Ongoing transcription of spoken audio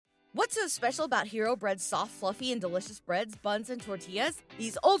What's so special about Hero Bread's soft, fluffy, and delicious breads, buns, and tortillas?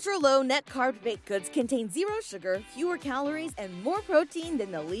 These ultra-low net-carb baked goods contain zero sugar, fewer calories, and more protein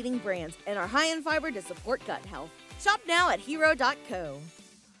than the leading brands, and are high in fiber to support gut health. Shop now at hero.co.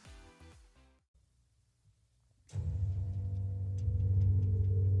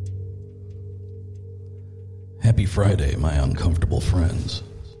 Happy Friday, my uncomfortable friends.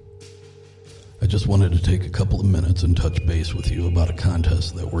 I just wanted to take a couple of minutes and touch base with you about a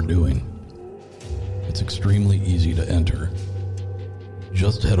contest that we're doing. It's extremely easy to enter.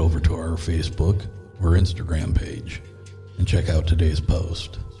 Just head over to our Facebook or Instagram page and check out today's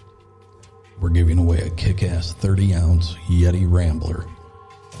post. We're giving away a kick-ass 30-ounce Yeti Rambler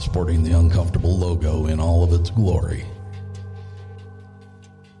sporting the Uncomfortable logo in all of its glory.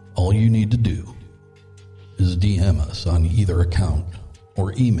 All you need to do is DM us on either account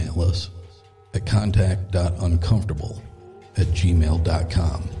or email us at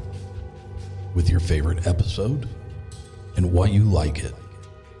contact.uncomfortable@gmail.com with your favorite episode and why you like it.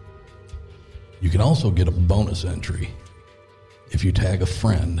 You can also get a bonus entry if you tag a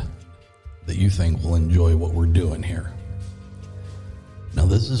friend that you think will enjoy what we're doing here. Now,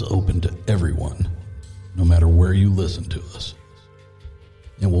 this is open to everyone, no matter where you listen to us,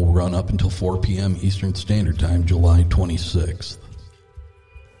 and will run up until 4 p.m. Eastern Standard Time, July 26th.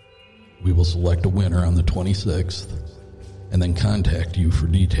 We will select a winner on the 26th and then contact you for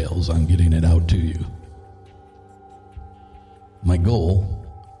details on getting it out to you. My goal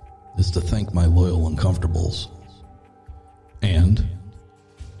is to thank my loyal Uncomfortables and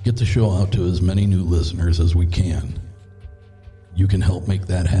get the show out to as many new listeners as we can. You can help make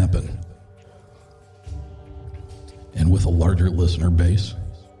that happen. And with a larger listener base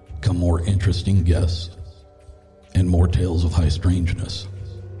come more interesting guests and more tales of high strangeness.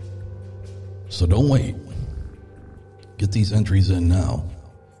 So don't wait. Get these entries in now.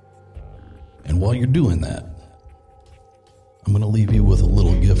 And while you're doing that, I'm going to leave you with a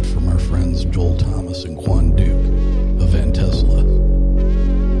little gift from our friends Joel Thomas and Quan Duke of Van Tesla.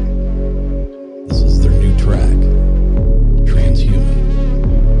 This is their new track, Transhuman.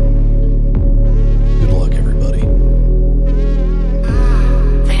 Good luck, everybody.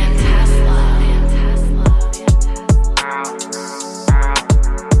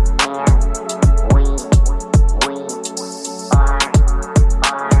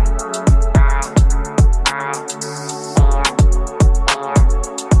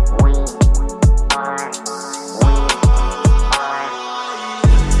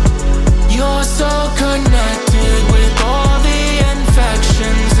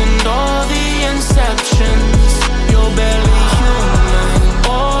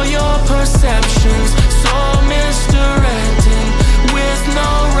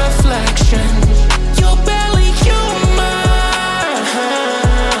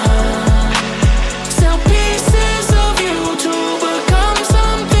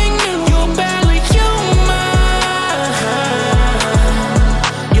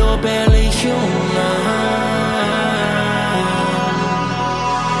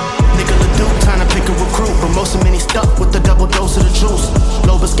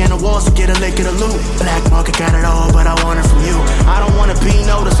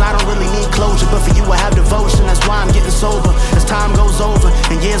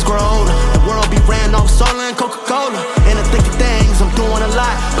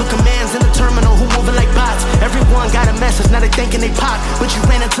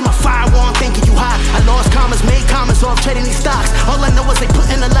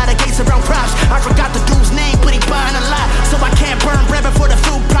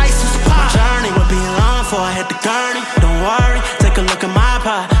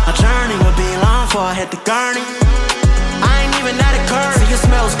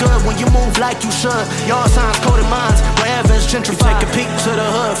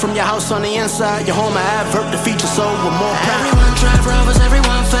 On the inside, your home, I advert the feature so we're more proud. Everyone drive rovers,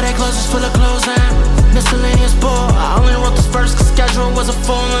 everyone for their clothes is full of clothes and miscellaneous bore. I only wrote this verse cause schedule was a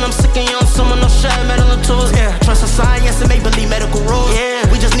fool and I'm sick of young someone, no share metal and tools. Yeah, trust in science and make believe medical rules. Yeah,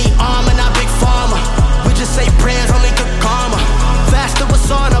 we just need armor, not big pharma. We just say prayers, only good karma. Faster with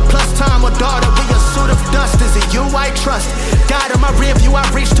sauna plus time with daughter. We a suit of dust, is it you I trust? God in my rear view, I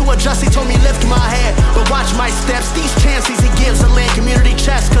reached to adjust. He told me lift my head, but watch my steps. These chances he gives a land community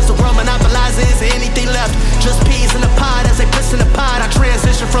chest, cause the world monopolizes, is there anything left? Just peas in the pod as they piss in the pot. I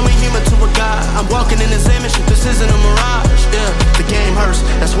transition from a human to a god. I'm walking in his image, this isn't a mirage. Yeah, the game hurts,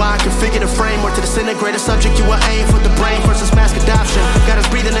 that's why I configure the framework to disintegrate a subject. You will aim for the brain versus mass adoption. Got us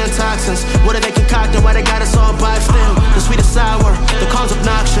breathing in toxins. What are they concocting? Why they got us all by still? The sweet is sour, the calm's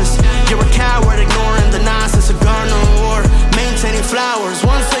obnoxious. You're a coward, ignoring the nonsense of garner or maintaining flowers.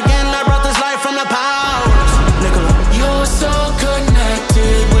 Once again,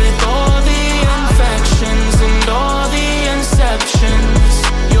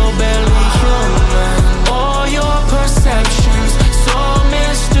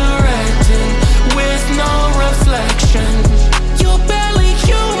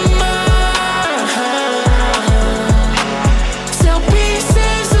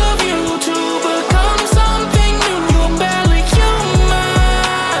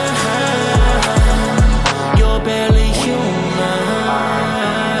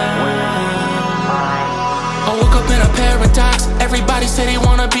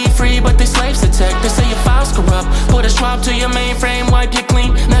 Schwab to your mainframe, wipe you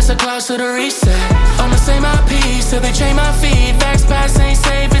clean. That's a clause to the reset. On the same IP, so they chain my feed. Fax pass ain't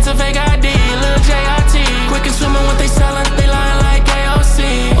safe, it's a fake ID. Lil J.I.T. Quick consuming what they sellin', they lying like AOC.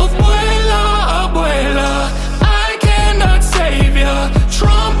 Abuela, abuela, I cannot save ya.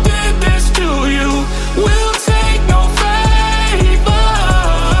 Trump did this to you, we'll take no favors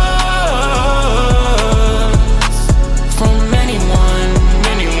from anyone.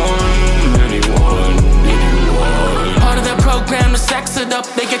 Part of their program to sex it up.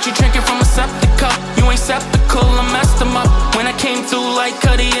 They get you drinking from a septic cup. You ain't septical, I messed them up. When I came through like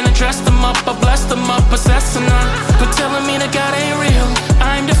Cuddy and I dressed them up, I blessed them up, possessing her.